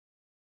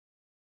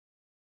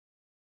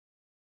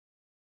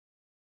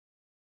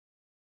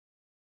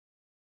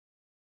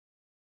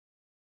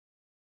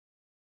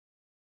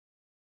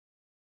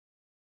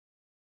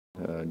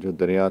جو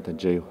دریا تھا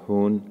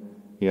جیحون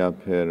یا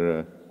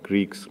پھر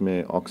کریکس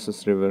میں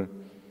آکسس ریور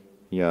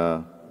یا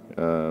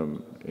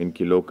ان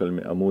کی لوکل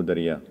میں امو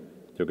دریا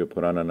جو کہ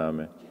پرانا نام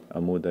ہے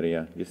امو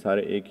دریا، یہ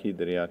سارے ایک ہی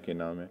دریا کے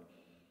نام ہیں۔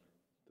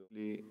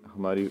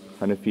 ہماری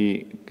حنفی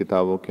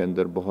کتابوں کے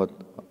اندر بہت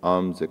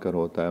عام ذکر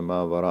ہوتا ہے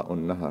ما وراء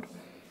النہر،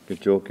 کہ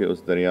جو کہ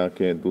اس دریا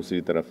کے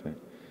دوسری طرف ہے،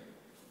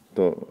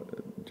 تو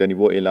یعنی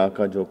وہ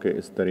علاقہ جو کہ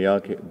اس دریا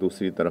کے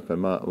دوسری طرف ہے،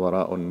 ما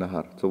وراء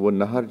النہر۔ تو وہ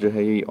نہر جو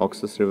ہے یہ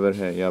آکسس ریور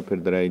ہے یا پھر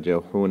دریائے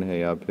جیحون ہے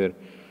یا پھر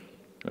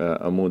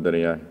امو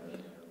دریا ہے،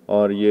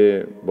 اور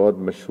یہ بہت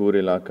مشہور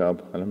علاقہ اب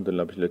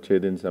الحمدللہ پچھلے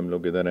 6 دن سے ہم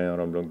لوگ ادھر ہیں اور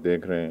ہم لوگ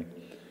دیکھ رہے ہیں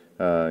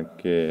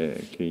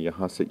کہ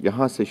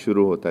یہاں سے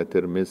شروع ہوتا ہے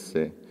ترمز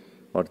سے،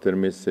 اور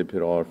ترمز سے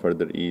پھر اور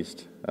فردر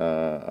ایسٹ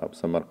اب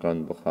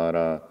سمرقند،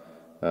 بخارا،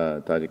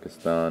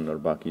 تاجکستان اور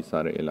باقی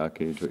سارے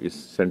علاقے جو اس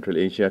سینٹرل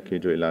ایشیا کے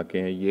جو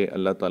علاقے ہیں، یہ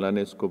اللہ تعالیٰ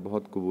نے اس کو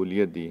بہت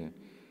قبولیت دی ہے۔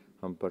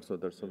 ہم پرسوں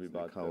درسوں بھی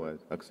بات ہوا ہے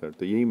اکثر،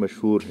 تو یہی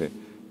مشہور ہے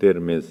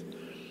ترمز۔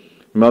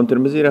 امام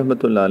ترمذی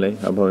رحمۃ اللہ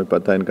علیہ، اب ہمیں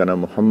پتہ ہے ان کا نام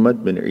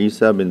محمد بن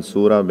عیسیٰ بن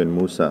سورہ بن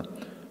موسیٰ،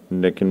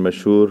 لیکن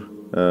مشہور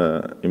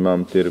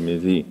امام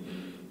ترمذی،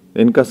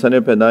 ان کا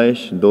سن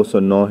پیدائش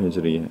 209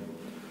 ہجری ہے،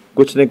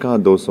 کچھ نے کہا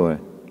 200 ہے،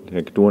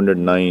 لیکن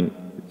 209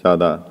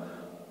 زیادہ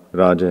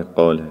راجح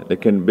قول ہے،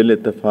 لیکن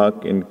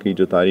بالاتفاق ان کی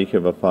جو تاریخ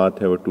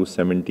وفات ہے وہ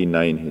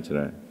 279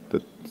 ہجرہ ہے۔ تو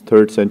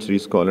 3rd سینچری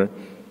اسکالر،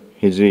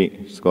 ہجری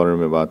اسکالر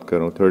میں بات کر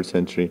رہا ہوں، 3rd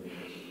سینچری،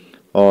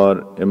 اور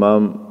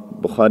امام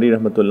بخاری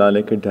رحمۃ اللہ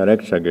علیہ کے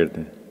ڈائریکٹ شاگرد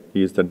ہیں۔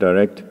 ہی از دا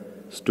ڈائریکٹ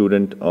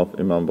اسٹوڈنٹ آف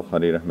امام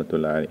بخاری رحمۃ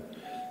اللہ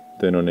علیہ،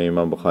 تو انہوں نے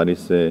امام بخاری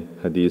سے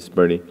حدیث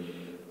پڑھی۔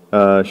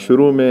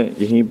 شروع میں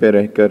یہیں پہ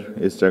رہ کر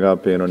اس جگہ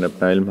پہ انہوں نے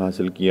اپنا علم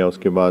حاصل کیا، اس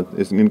کے بعد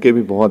ان کے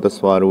بھی بہت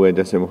اسوار ہوئے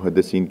جیسے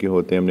محدثین کے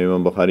ہوتے ہیں۔ ہم نے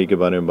امام بخاری کے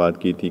بارے میں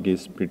بات کی تھی کہ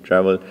اس پہ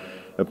ٹریول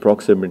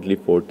اپروکسیمیٹلی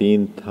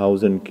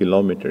 14,000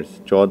 کلومیٹرز،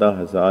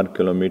 14,000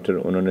 کلومیٹر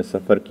انہوں نے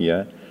سفر کیا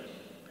ہے،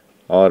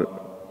 اور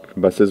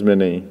بسز میں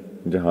نہیں،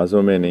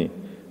 جہازوں میں نہیں،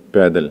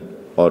 پیدل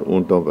اور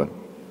اونٹوں پر۔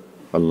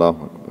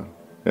 اللہ اکبر،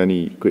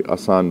 یعنی کوئی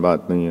آسان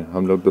بات نہیں ہے۔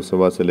 ہم لوگ تو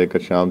صبح سے لے کر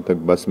شام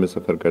تک بس میں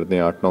سفر کرتے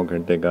ہیں 8-9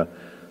 گھنٹے کا،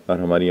 اور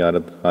ہماری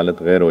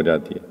حالت غیر ہو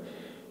جاتی ہے،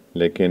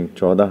 لیکن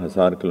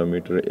 14,000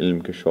 کلومیٹر علم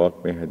کے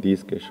شوق میں،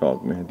 حدیث کے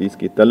شوق میں، حدیث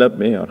کی طلب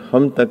میں، اور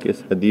ہم تک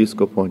اس حدیث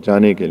کو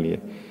پہنچانے کے لیے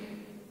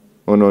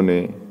انہوں نے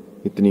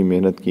اتنی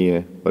محنت کی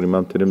ہے۔ اور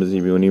امام ترمذی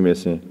بھی انہی میں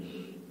سے،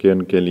 کہ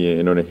ان کے لیے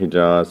انہوں نے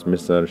حجاز،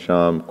 مصر،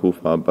 شام،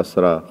 کوفہ،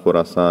 بصرہ،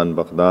 خراسان،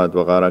 بغداد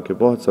وغیرہ کے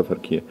بہت سفر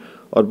کیے،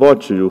 اور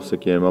بہت شیوخ سے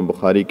کیے۔ امام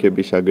بخاری کے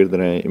بھی شاگرد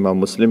رہے ہیں، امام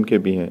مسلم کے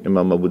بھی ہیں،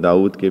 امام ابو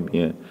داود کے بھی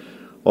ہیں،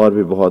 اور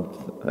بھی بہت،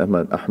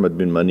 احمد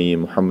بن منی،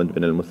 محمد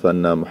بن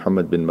المثنى،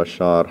 محمد بن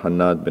بشار،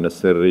 حناد بن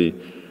السری،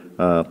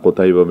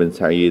 قتیبہ بن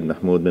سعید،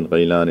 محمود بن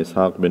غیلان،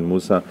 اسحاق بن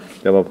موسیٰ۔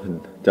 جب آپ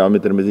جامع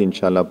ترمذی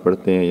انشاءاللہ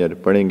پڑھتے ہیں یا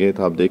پڑھیں گے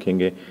تو آپ دیکھیں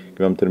گے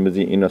کہ امام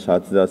ترمذی ان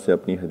اساتذہ سے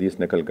اپنی حدیث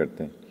نقل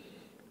کرتے ہیں۔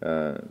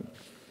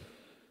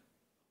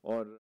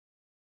 اور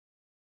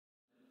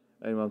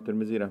امام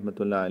ترمذی رحمۃ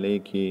اللہ علیہ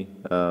کی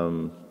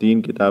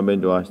 3 کتابیں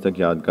جو آج تک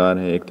یادگار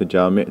ہیں، ایک تو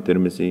جامع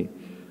ترمذی،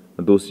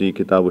 دوسری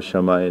کتاب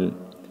الشمائل،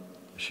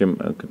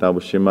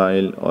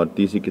 اور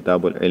تیسری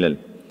کتاب العلل۔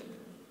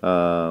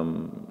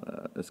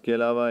 اس کے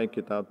علاوہ ایک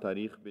کتاب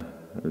تاریخ بھی،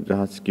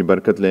 جہاں کی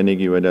برکت لینے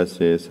کی وجہ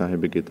سے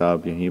صاحب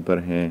کتاب یہیں پر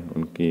ہیں،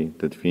 ان کی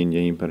تدفین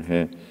یہیں پر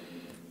ہے۔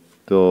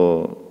 تو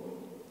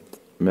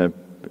میں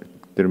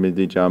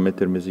جامع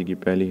ترمذی کی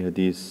پہلی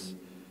حدیث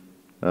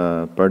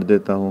پڑھ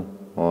دیتا ہوں،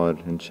 اور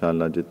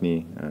انشاءاللہ جتنی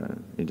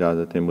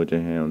اجازتیں مجھے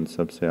ہیں ان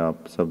سب سے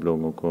آپ سب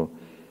لوگوں کو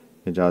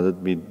اجازت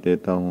بھی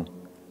دیتا ہوں،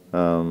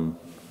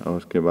 اور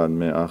اس کے بعد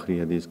میں آخری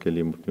حدیث کے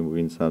لیے مفتی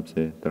مبین صاحب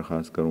سے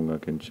درخواست کروں گا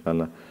کہ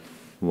انشاءاللہ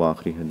وہ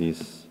آخری حدیث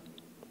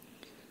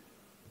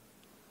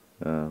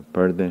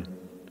پڑھ دیں۔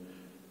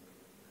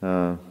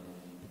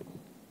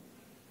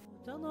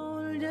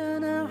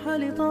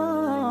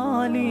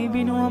 لطالب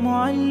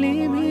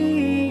ومعلم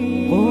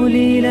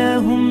قولي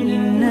لهم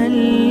إن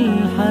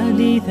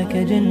الحديث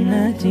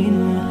كجنة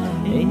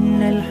إن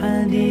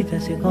الحديث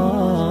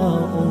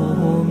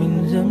سقاؤه من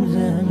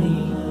زمزم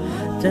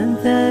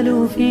تنثال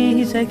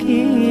فيه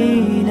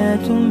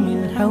سكينة من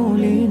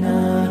حولنا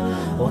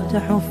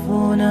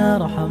وتحفنا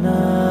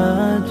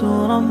رحمات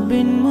رب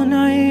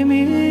منعم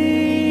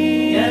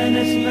يا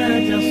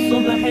نسمة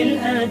الصبح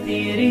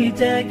الآثير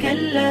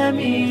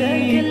تكلمي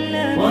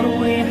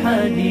واروي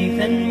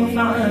حديثا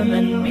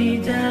مفعما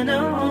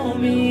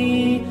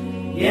بتنعمي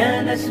يا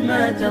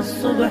نسمة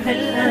الصبح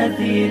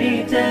الآثير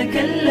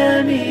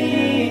تكلمي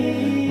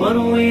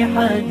واروي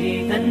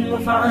حديثا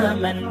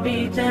مفعما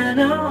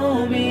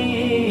بتنعمي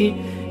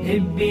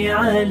هبي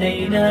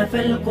علينا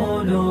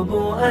فالقلوب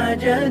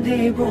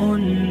أجادب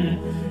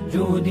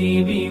جودي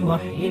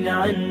بوحي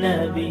عن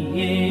نبي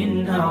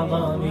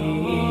أعظم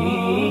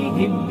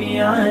هبي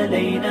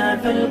علينا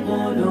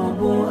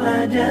فالقلوب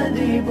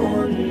أجادب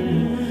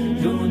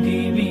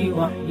جودي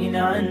بوحي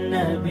عن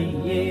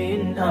نبي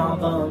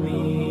أعظم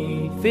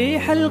في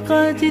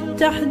حلقات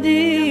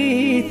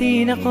التحديث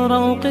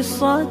نقرأ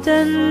قصة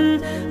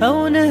أو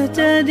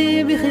نهتدي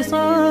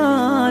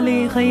بخصال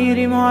خير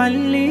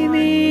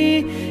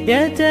معلمي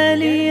يا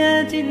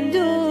تاليات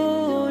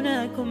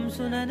دونكم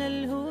سنن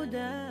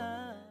الهدى.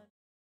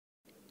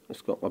 اس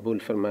کو قبول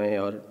فرمائیں،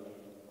 اور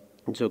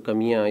جو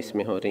کمیاں اس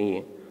میں ہو رہی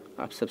ہیں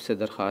آپ سب سے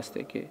درخواست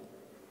ہے کہ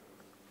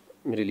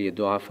میرے لیے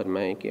دعا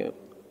فرمائیں کہ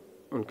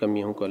ان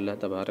کمیوں کو اللہ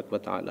تبارک و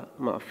تعالی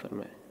معاف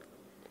فرمائے۔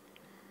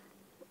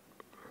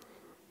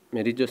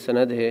 میری جو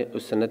سند ہے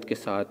اس سند کے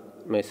ساتھ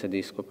میں اس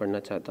حدیث کو پڑھنا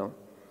چاہتا ہوں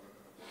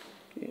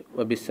کہ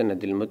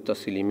وبالسند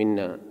المتصل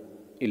منا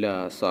إلى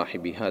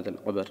صاحب هذا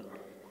القبر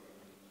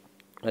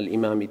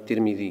الإمام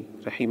الترمذي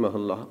رحمه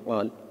الله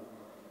قال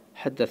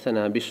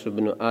حدثنا بشر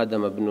بن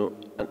آدم بن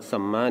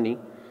سماني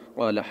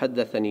قال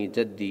حدثني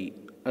جدي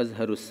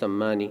أزهر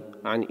السماني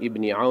عن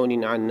ابن عون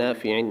عن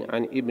نافع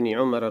عن ابن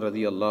عمر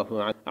رضي الله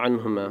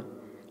عنهما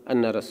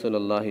أن رسول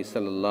الله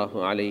صلى الله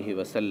عليه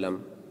وسلم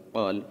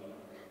قال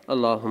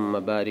اللهم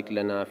بارك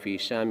لنا في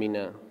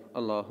شامنا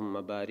اللهم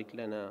بارك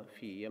لنا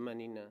في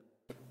يمننا۔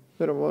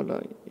 پھر مولا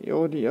یہ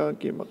اولیاء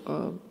کے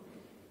مقام،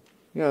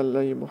 یا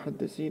اللہ یہ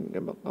محدثین کے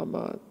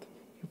مقامات،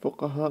 یہ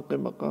فقہاء کے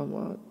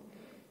مقامات،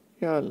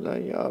 یا اللہ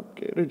یہ آپ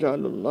کے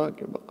رجال اللہ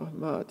کے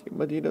مقامات، یہ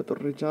مدینۃ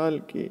الرجال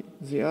کی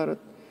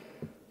زیارت،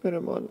 میرے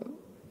مولا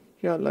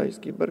یا اللہ اس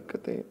کی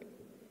برکتیں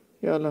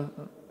یا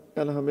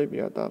اللہ ہمیں بھی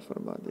عطا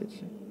فرما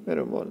دیجیے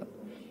میرے مولا۔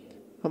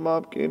 ہم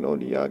آپ کے ان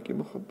اولیاء کی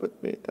محبت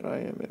میں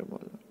اترائے ہیں میرے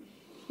مولا،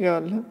 یا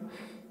اللہ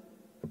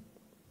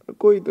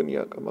کوئی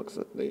دنیا کا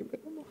مقصد نہیں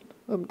میرے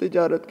مولا، ہم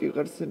تجارت کی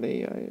غرض سے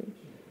نہیں آئے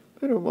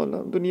میرے مولا،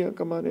 ہم دنیا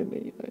کمانے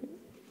نہیں آئے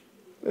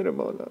میرے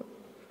مولا،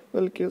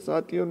 بلکہ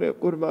ساتھیوں نے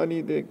قربانی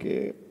دے کے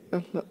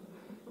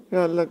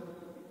یا اللہ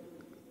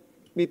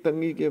اپنی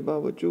تنگی کے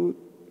باوجود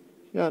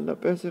یا اللہ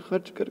پیسے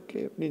خرچ کر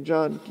کے اپنی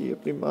جان کی،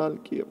 اپنی مال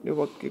کی، اپنے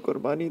وقت کی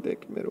قربانی دے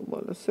کے میرے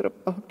مولا صرف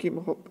آپ کی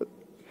محبت،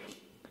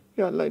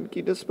 یا اللہ ان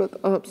کی نسبت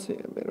آپ سے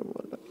ہے میرے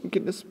مولا، ان کی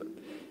نسبت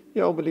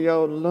یا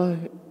اولیاء اللہ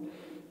ہے،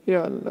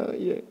 یا اللہ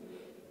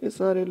یہ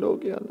سارے لوگ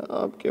یا اللہ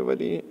آپ کے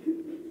ولی ہیں،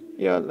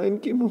 یا اللہ ان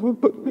کی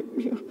محبت میں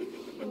بھی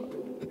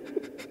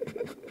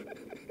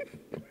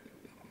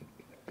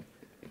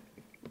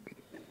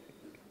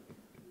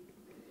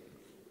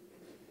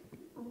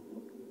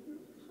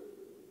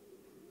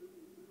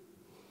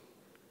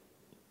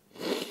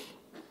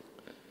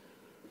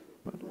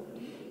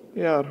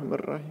یا ارحم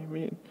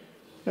الراحمین۔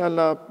 یا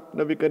اللہ آپ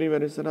نبی کریم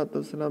علیہ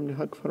السلام نے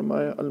حق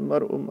فرمایا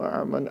المرء مع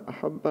من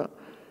احب،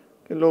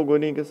 کہ لوگ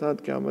انہیں کے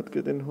ساتھ قیامت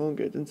کے دن ہوں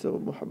گے جن سے وہ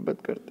محبت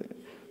کرتے ہیں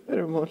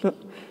میرے مولا۔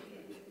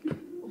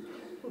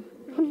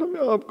 اللہ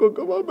میں آپ کو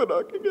گواہ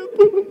بنا کے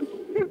کہتا ہوں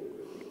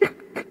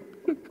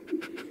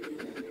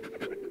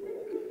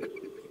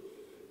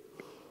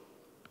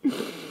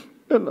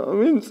اللہ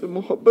ہمیں ان سے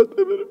محبت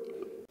ہے میرے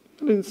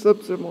مولا، ان سب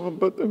سے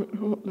محبت ہے میرے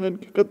مولا، ان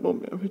کے قدموں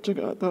میں ہمیں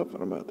جگہ عطا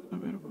فرما دینا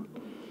میرے مولا،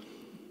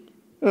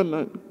 اللہ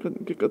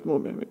ان کے قدموں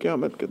میں ہمیں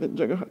قیامت کے دن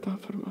جگہ عطا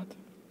فرما دے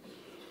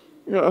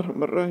یا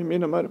ارحم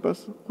الراحمین۔ ہمارے پاس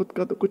خود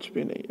کا تو کچھ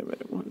بھی نہیں ہے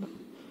میرے مولا،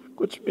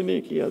 کچھ بھی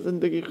نہیں کیا،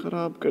 زندگی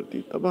خراب کر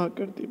دی، تباہ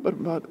کر دی،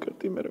 برباد کر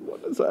دی میرے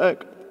مولا، ضائع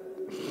کر دی،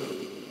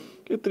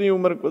 کتنی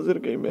عمر گزر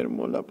گئی میرے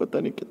مولا، پتہ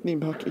نہیں کتنی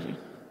باقی ہے،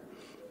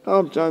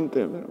 آپ جانتے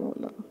ہیں میرے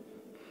مولا۔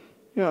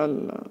 یا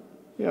اللہ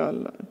یا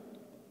اللہ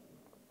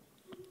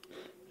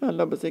یا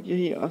اللہ بس ایک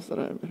یہی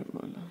آسرا ہے میرے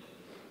مولا،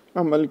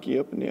 عمل کی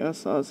اپنے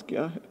احساس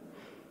کیا ہے،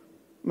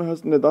 محض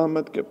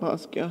ندامت کے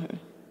پاس کیا ہے،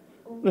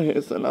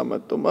 رہے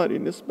سلامت تمہاری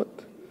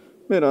نسبت،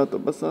 میرا تو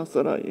بس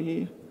آسرا یہی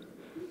ہے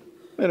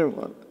میرے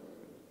مولا،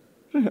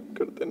 رحم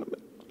کر دینا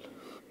میرے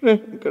مولا،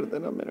 رحم کر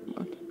دینا میرے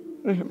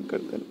مولا، رحم کر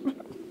دینا میرے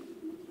مولا۔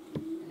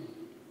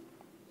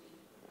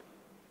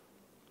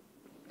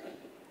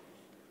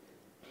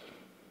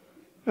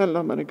 اللہ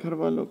ہمارے گھر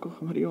والوں کو،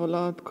 ہماری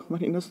اولاد کو،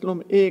 ہماری نسلوں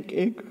میں ایک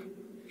ایک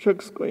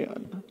شخص کو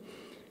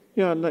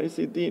یا اللہ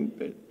اسی دین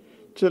پہ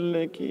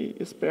چلنے کی،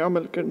 اس پہ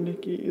عمل کرنے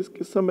کی، اس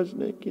کی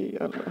سمجھنے کی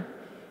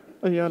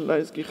یا اللہ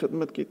اس کی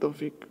خدمت کی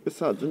توفیق کے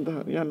ساتھ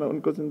زندہ، یا اللہ ان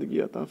کو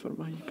زندگی عطا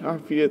فرمائی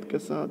عافیت کے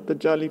ساتھ،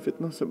 دجالی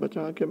فتنوں سے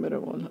بچا کے میرے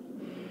مولا،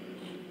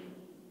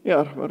 یا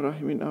ارحم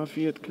الراحمین،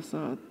 عافیت کے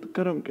ساتھ،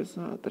 کرم کے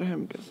ساتھ،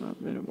 رحم کے ساتھ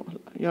میرے مولا۔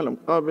 یا اللہ ہم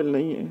قابل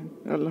نہیں ہیں،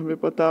 یا اللہ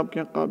ہمیں پتہ آپ کے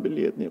یہاں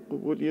قابلیت نہیں،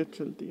 قبولیت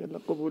چلتی ہے،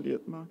 اللہ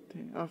قبولیت مانگتے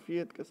ہیں،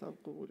 عافیت کے ساتھ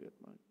قبولیت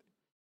مانگتے ہیں۔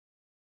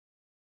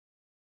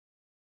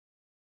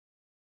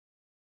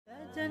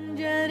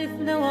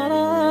 تنجرفن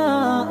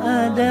وراء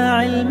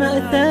داعي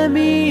المأثم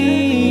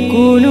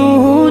كونوا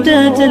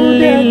هداة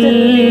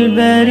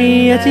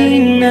للبرية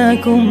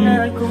إنكم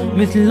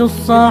مثل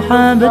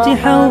الصحابة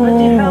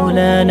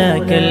حولنا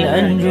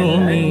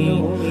كالأنجوم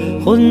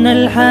خذنا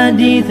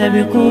الحديث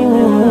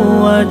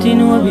بقوة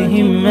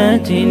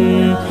وبهمة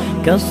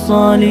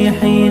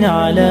كالصالحين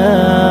على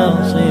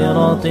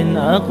صراط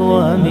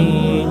أقوم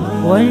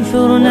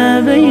وانشرنا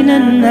بين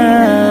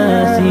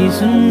الناس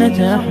سنة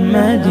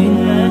أحمد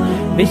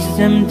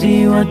بالسمت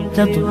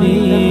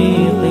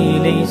والتطبيق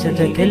ليس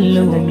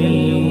تكلم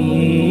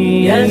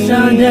يا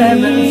سعد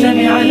من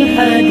سمع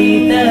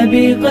الحديث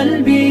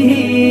بقلبه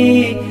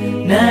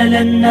نال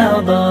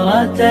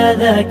النظرة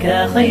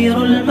ذاك خير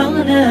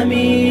المغنم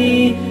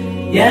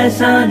يا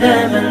سعد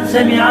من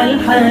سمع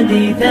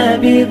الحديث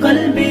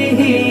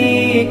بقلبه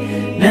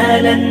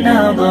نال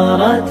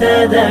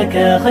النظرة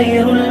ذاك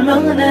خير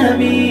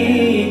المغنم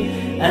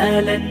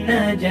آل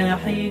النجاح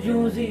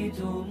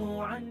جوزيتم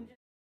عن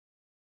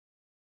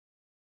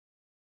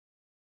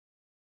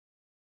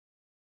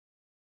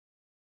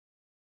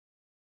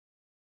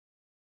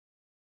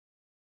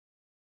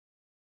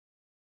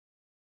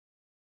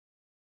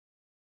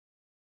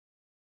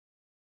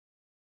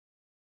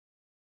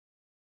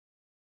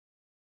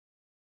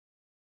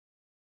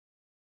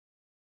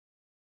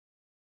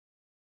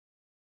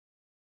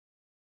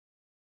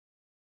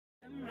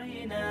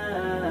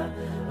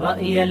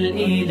رأي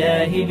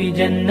الإله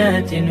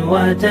بجنات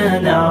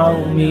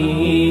وتنعم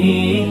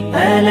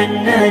آل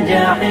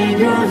النجاح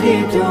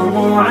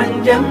جوزيتم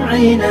عن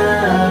جمعنا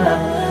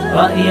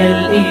رأي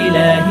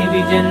الإله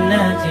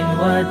بجنات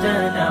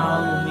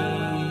وتنعم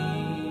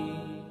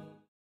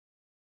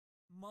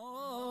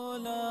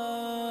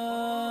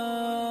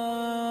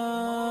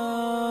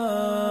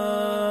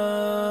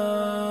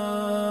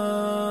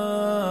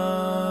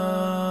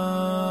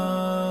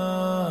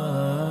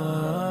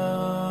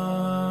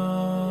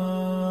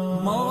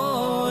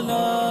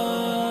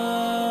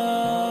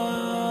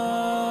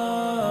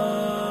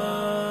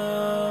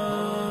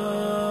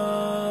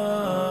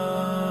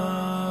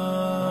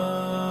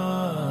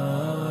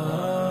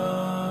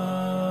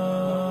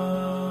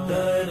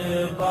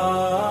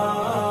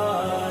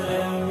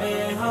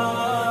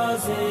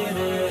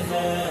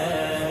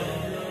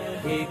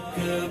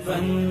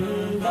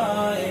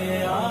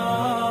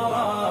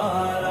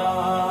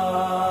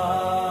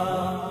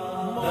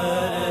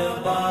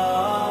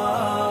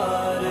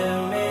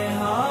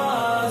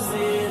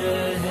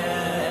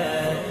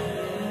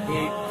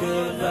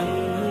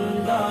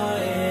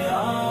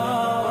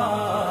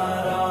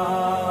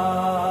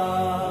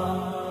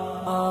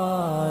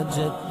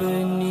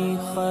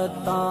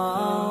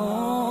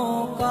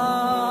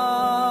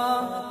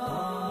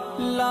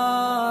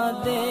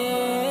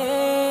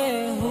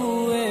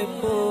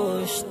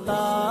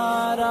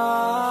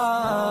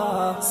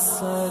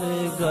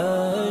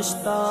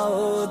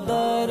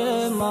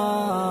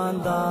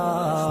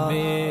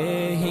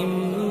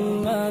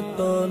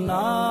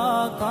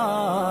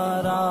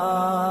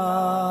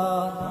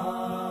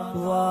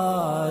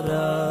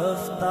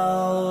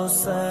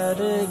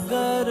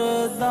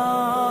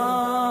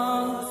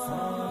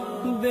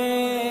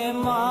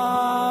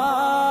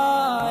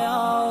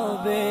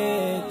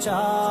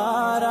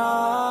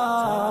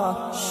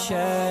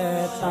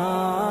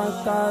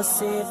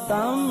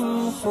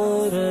ستم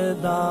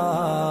خوردہ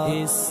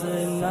اس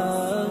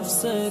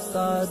نفس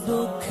کا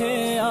دکھ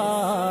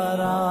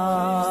آرا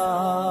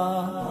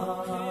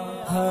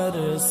ہر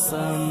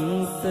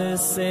سمت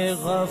سے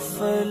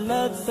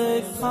غفلت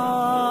کھا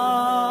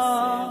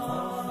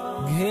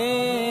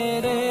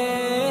گھیرے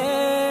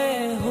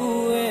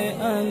ہوئے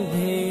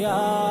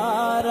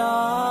اندھیارا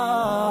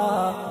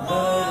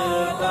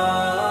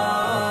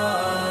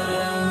دربار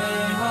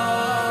میں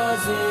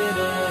حاضر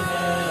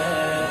ہے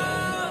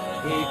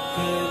ایک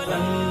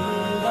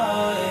بندہ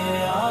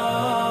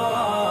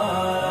آوارہ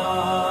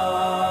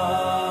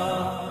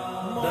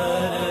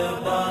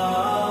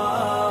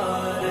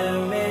دربار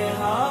میں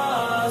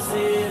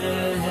حاضر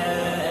ہے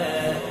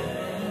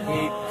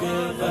ایک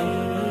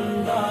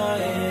بندہ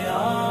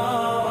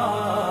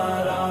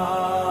آوارہ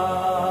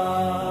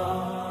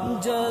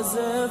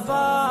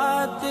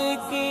جذبات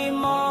کی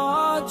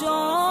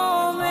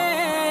موجوں میں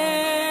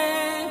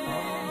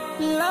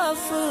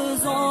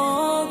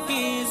لفظوں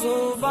کی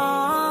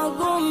زبان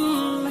گم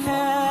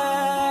ہے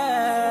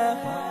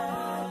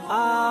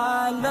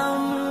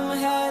عالم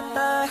ہے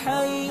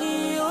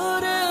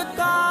تحیر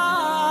کا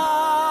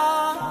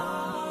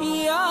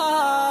یا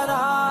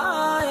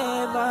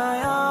رائے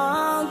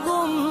بیاں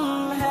گم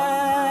ہے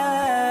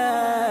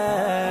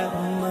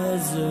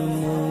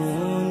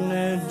مضمون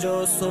جو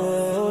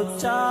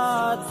سوچا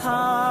تھا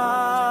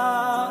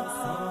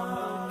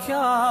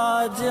کیا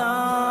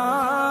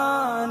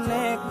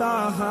جانے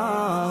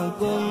کہاں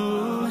گم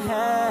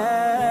ہے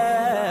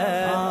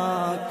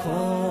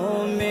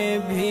آنکھوں میں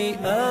بھی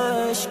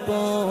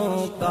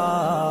اشکوں کا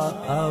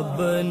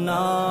اب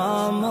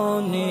نام و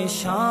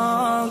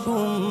نشان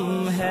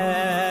گم ہے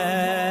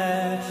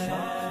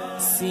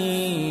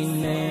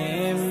سینے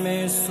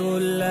میں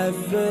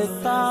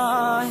سلگتا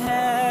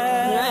ہے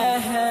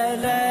رہ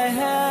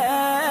رہ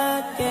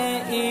کے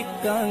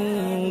ایک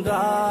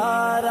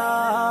انگارہ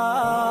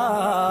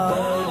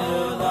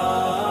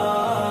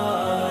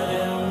دربار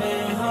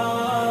میں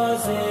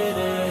حاضر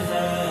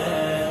ہے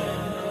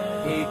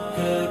ایک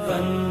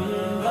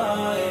بندہ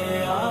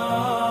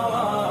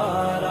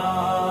آوارہ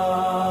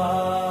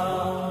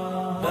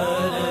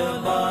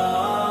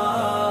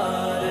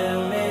دربار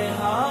میں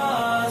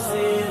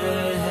حاضر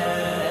ہے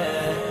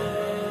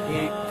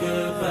ایک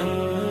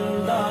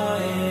بندہ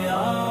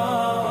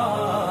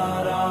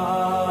آوارہ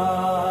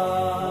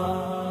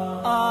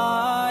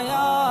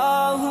آیا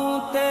ہوں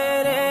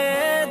تیرے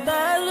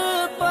در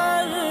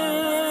پر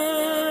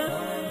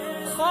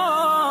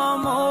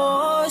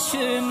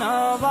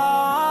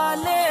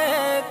खुशनवाले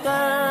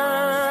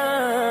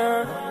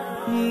कर,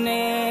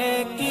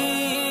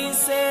 नेकी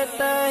से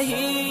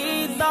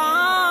तही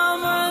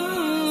दामन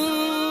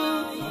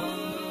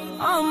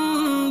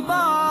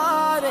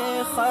अंबार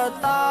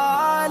खता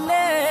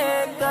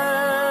लेकर,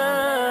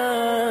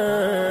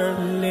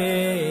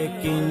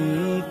 लेकिन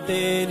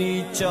तेरी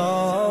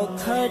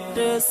चौखट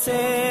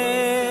से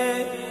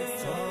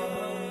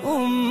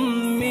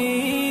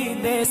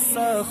उम्मीद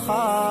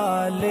सखा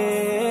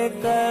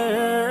लेकर,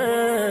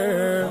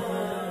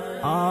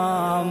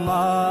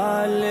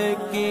 आमाल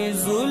की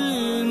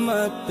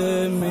जुल्मत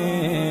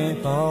में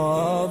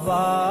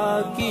तौबा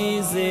की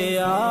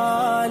ज़िया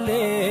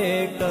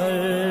लेकर,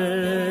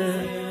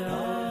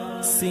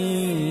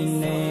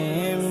 सीने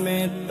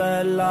में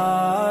तला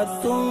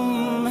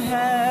तुम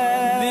है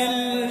दिल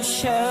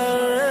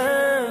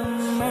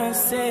शर्म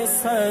से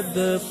सद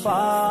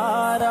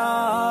पारा,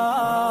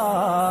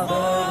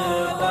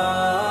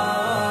 दरबार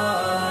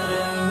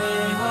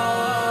में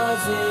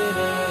हाजिर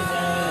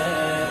है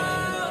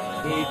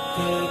एक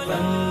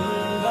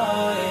बंदा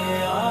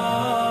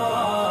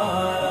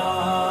आवारा,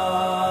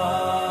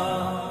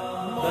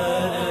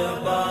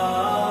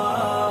 दरबार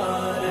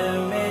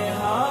में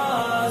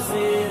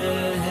हाजिर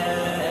है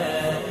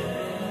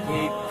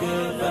एक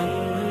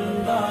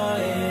बंदा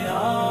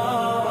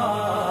आवारा।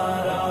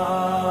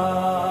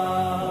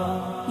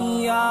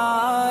 या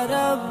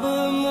रब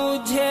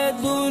मुझे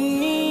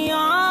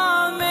दुनिया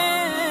में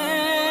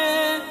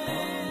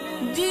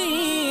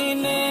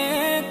जीने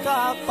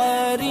का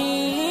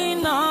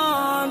करीना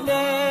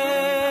दे,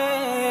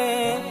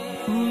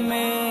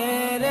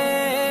 मेरे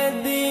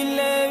दिल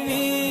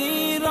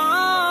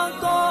वीरां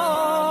को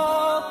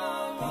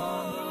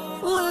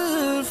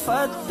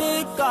उल्फत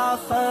का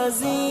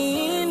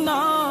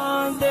खजीना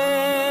दे,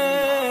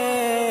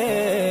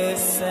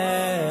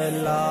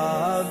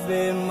 सैलाब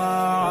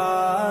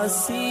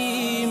मासी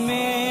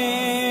में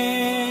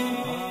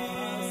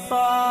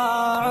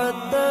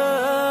ताअत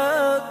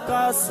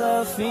का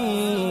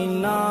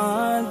सफीना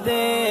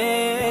दे,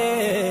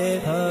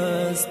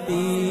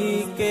 हस्ती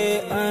के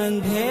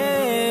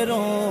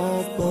अंधेरों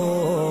को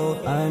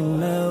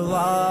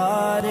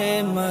अनवारे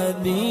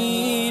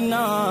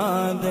मदीना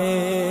दे,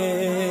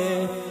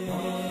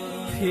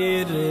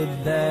 फिर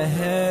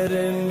दहर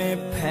में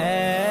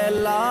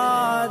फैला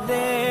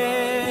दे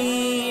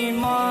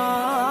ईमान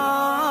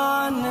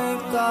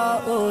का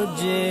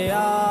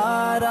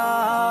उजियारा,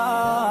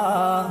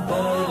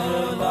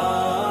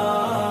 दरबार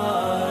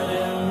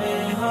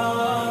में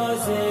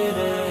हाजिर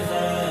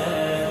है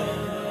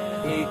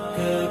एक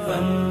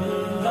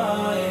बंदा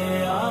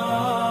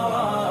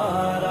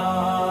आवारा,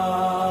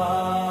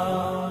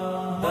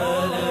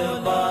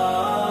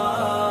 दरबार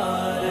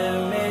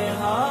में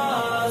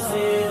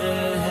हाजिर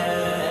है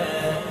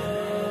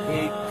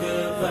एक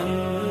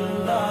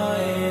बंदा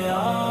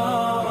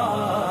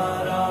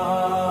आवारा।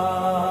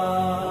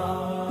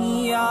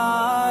 या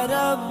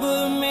रब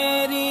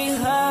मेरी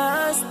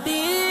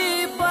हस्ती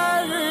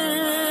पर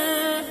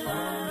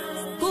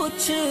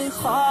कुछ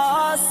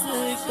खास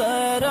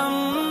करम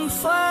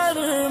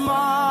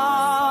फरमा,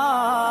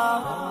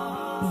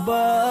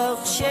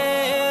 बख्शे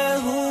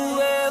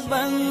हुए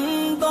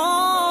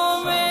बंदों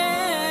में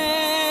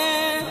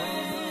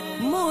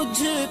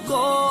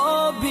मुझको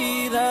भी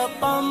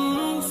रकम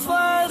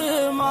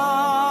फरमा,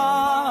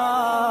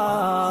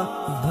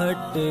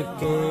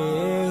 भटके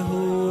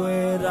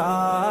हुए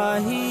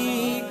राही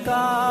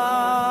का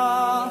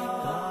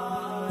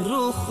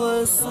रुख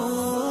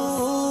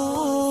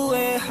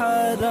सूए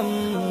हरम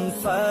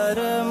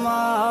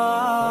फरमा,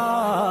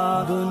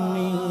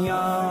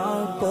 दुनिया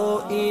को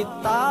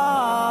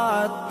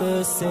इतात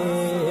से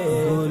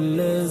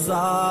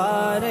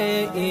गुलज़ारे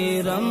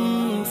इरम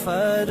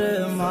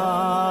फरमा,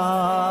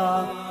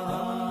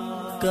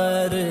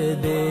 कर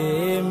दे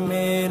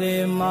मेरे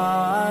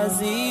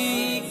माजी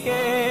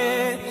के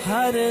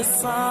हर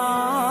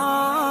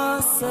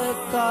सांस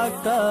का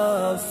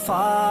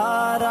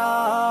कफारा,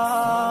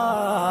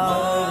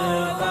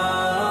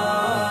 दरबार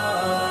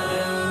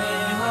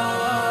में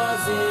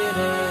हाजिर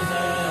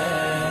है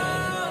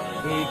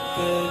एक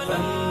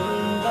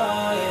बंदा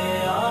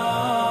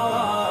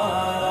आवारा,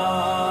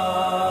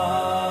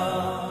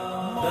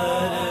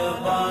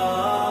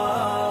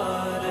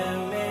 दरबार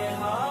में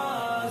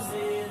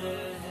हाजिर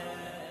है।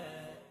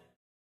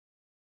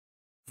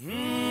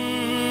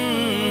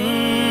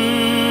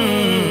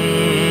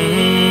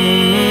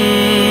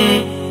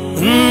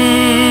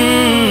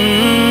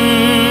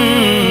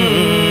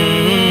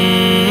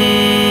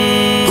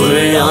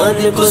 कुरान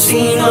को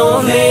सीनों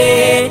में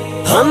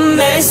हम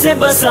में से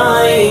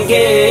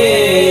बसाएंगे,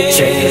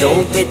 शहरों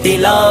पे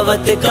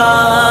तिलावत का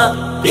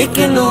एक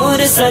नूर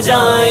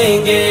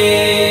सजाएंगे।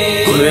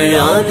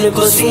 कुरान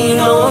को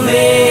सीनों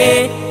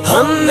में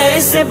हम में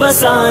से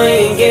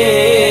बसाएंगे,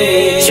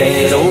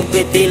 शहरों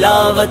पे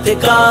तिलावत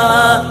का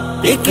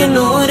एक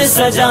नूर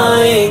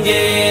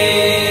सजाएंगे।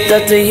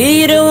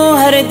 तत्हीर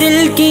हर दिल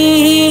की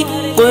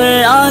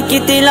कुरान की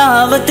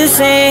तिलावत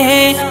से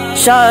है,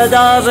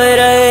 شاداب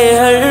رہے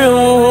ہر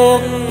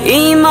روح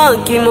ایمان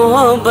کی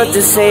محبت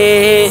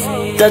سے،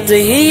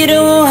 تطہیر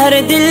ہو ہر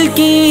دل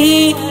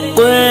کی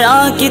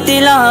قرآن کی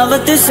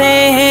تلاوت سے،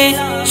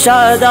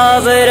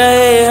 شاداب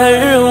رہے ہر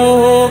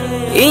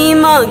روح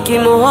ایمان کی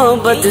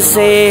محبت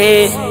سے،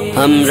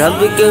 ہم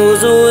رب کے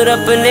حضور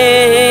اپنے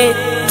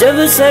جب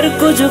سر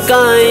کو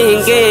جھکائیں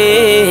گے،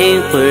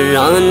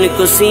 قرآن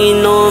کو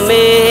سینوں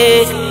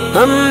میں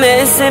ہم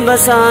ایسے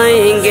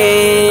بسائیں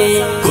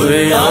گے،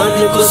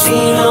 قرآن کو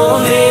سینوں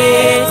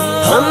میں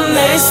ہم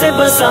ایسے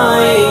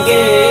بسائیں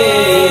گے،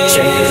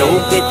 چہروں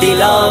پہ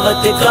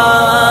تلاوت کا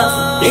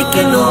ایک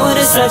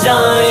نور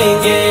سجائیں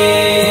گے،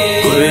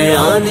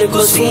 قرآن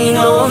کو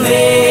سینوں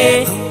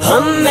میں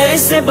ہم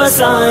ایسے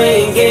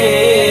بسائیں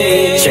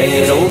گے،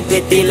 چہروں پہ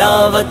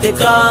تلاوت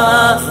کا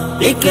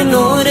ایک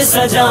نور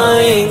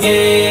سجائیں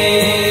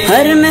گے،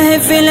 ہر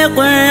محفل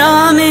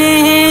قرآن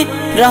میں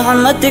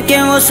رحمت کے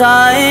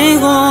وسائے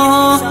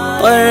ہوں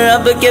اور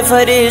رب کے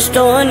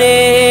فرشتوں نے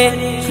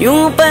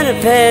یوں پر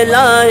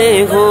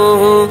پھیلائے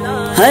ہوں،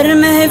 ہر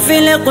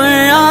محفل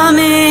قرآن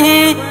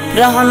میں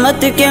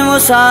رحمت کے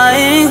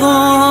وسائے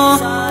ہوں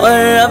اور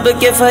رب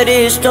کے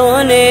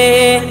فرشتوں نے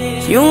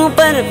یوں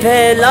پر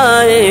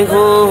پھیلائے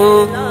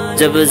ہوں،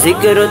 جب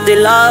ذکر و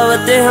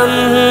تلاوت ہم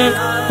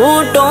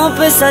ہونٹوں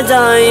پہ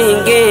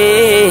سجائیں گے،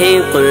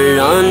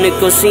 قرآن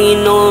کو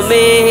سینوں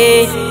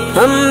میں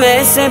ہم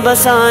ایسے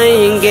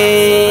بسائیں گے،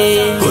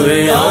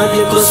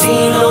 قرآن کو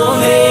سینوں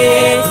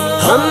میں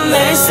ہم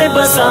ایسے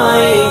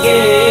بسائیں گے،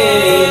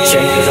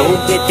 چہروں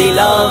پہ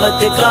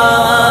تلاوت کا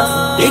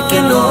ایک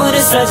نور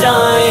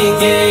سجائیں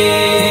گے،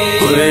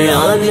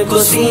 قرآن کو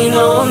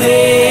سینوں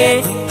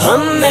میں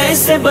ہم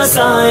ایسے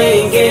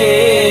بسائیں گے،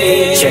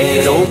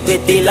 چہروں پہ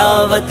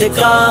تلاوت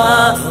کا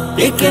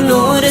ایک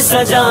نور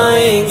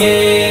سجائیں گے،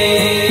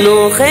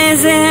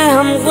 نوخیز ہیں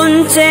ہم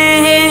غنچے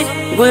ہیں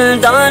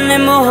گلدان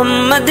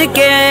محمد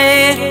کے،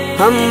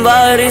 ہم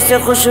وارث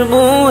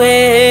خوشبو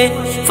ہیں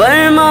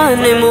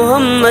فرمان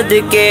محمد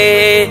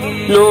کے،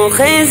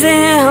 نوخیز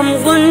ہیں ہم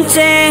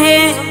غنچے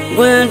ہیں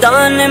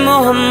گلدان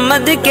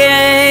محمد کے،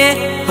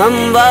 ہم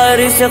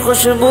وارث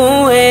خوشبو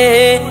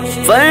ہیں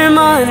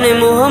فرمان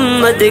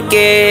محمد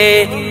کے،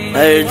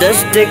 ہر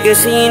دست کے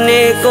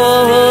سینے کو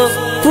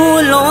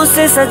پھولوں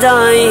سے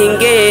سجائیں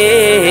گے،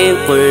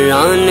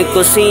 قرآن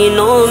کو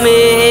سینوں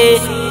میں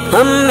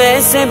ہم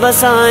ایسے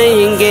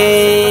بسائیں گے،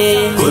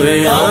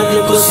 قرآن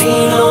کو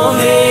سینوں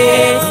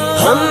میں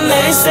ہم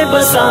ایسے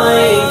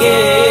بسائیں گے،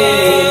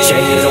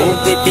 چہروں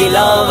پہ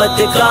تلاوت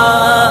کا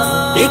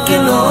ایک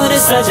نور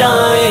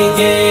سجائیں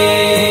گے،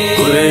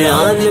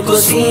 قرآن کو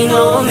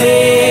سینوں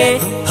میں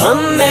ہم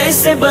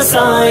ایسے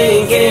بسائیں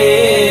گے،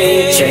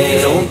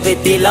 چہروں پہ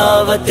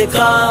تلاوت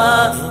کا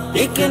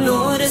ایک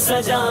نور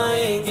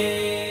سجائیں گے۔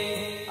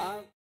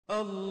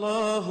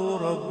 اللہ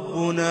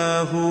ربنا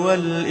هو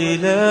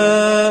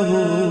الإله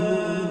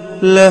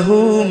له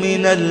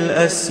من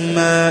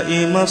الأسماء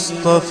ما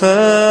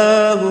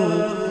اصطفاه،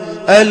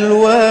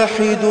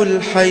 الواحد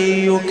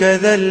الحي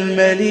كذا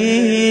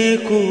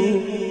المليك،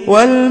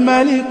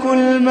 والملك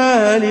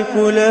المالك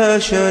لا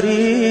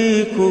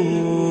شريك،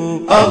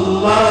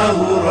 الله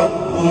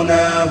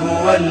ربنا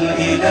هو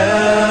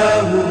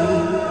الإله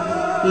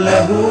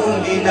له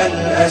من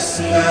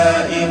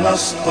الأسماء ما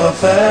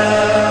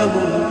اصطفاه،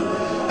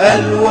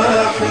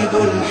 الواحد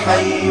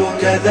الحي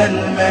كذا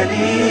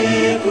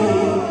المليك،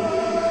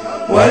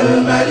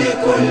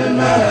 والملك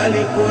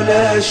المالك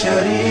لا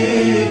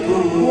شريك،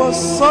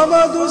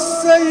 والصمد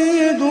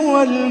السيد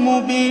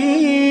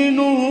والمبين،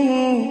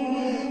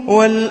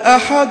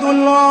 والأحد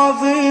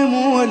العظيم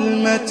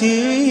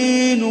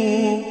والمتين،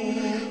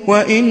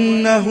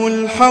 وإنه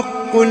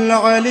الحق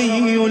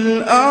العلي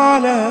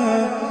الأعلى،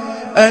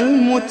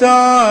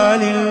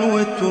 المتعالي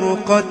الوتر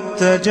قد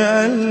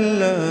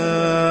تجلى،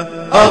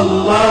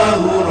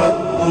 الله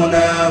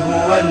ربنا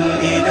هو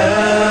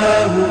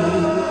الإله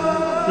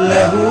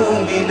له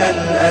من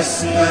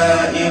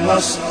الأسماء ما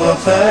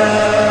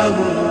اصطفاه،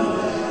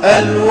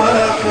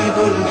 الواحد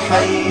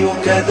الحي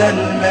كذا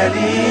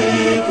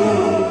المليك،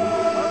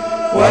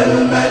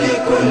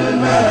 والملك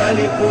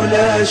المالك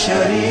لا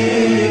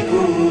شريك،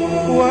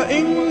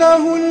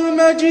 وإنه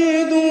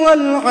المجيد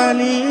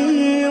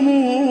والعليم،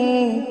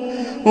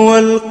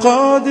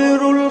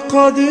 والقادر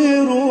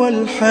القدير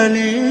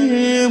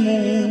والحليم،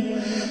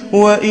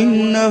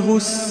 وإنه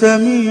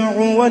السميع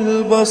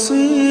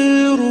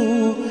والبصير،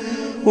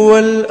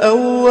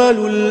 والأول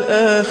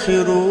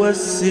الآخر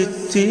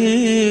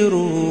والستير،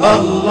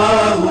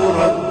 الله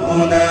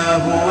ربنا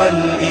هو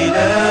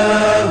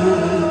الإله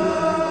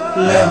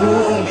له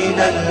من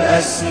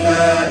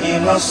الأسماء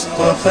ما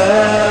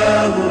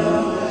اصطفاه،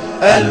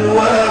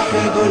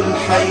 الواحد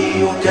الحي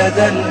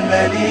كذا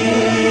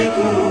المليك،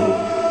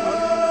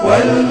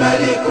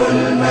 والملك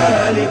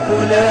المالك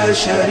لا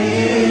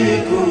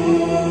شريك،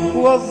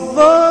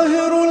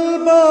 والظاهر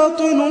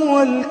الباطن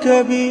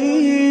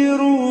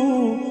والكبير،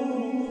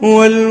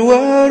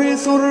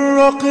 والوارث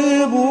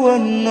الرقيب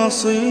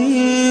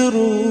والنصير،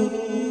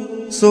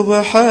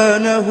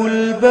 سبحانه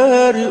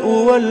البارئ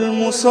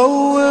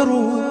والمصور،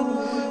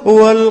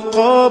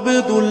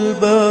 والقابض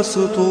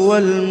الباسط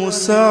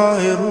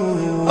والمسعر.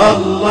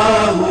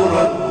 الله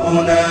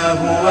ربنا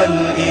هو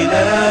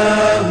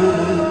الإله،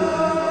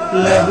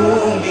 له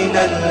من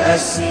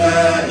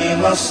الأسماء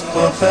ما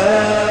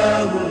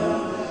اصطفاه،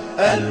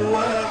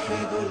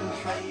 الواحد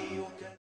الحي.